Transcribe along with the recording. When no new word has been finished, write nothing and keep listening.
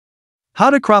How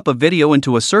to crop a video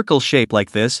into a circle shape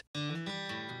like this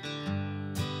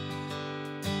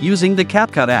using the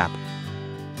CapCut app.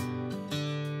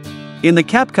 In the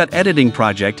CapCut editing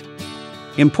project,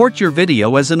 import your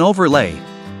video as an overlay.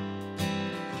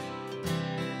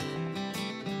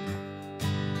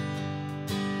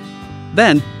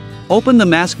 Then, open the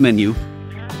mask menu.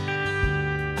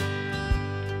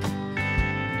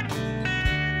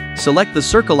 Select the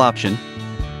circle option.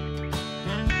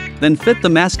 Then fit the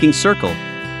masking circle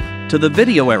to the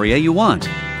video area you want.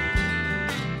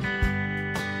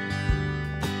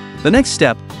 The next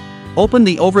step, open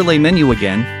the overlay menu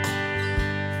again.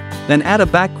 Then add a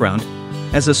background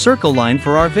as a circle line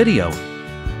for our video.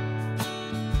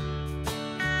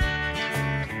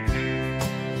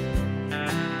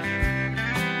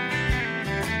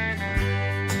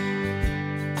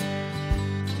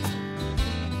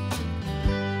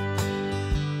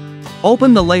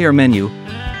 Open the layer menu.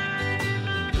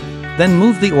 Then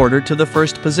move the order to the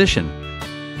first position.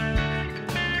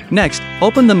 Next,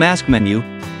 open the mask menu.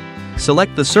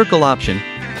 Select the circle option.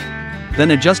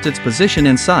 Then adjust its position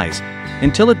and size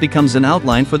until it becomes an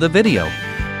outline for the video.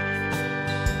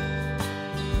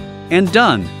 And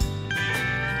done!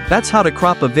 That's how to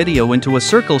crop a video into a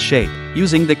circle shape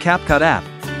using the CapCut app.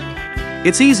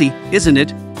 It's easy, isn't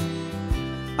it?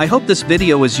 I hope this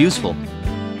video is useful.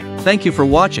 Thank you for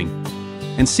watching,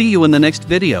 and see you in the next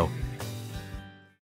video.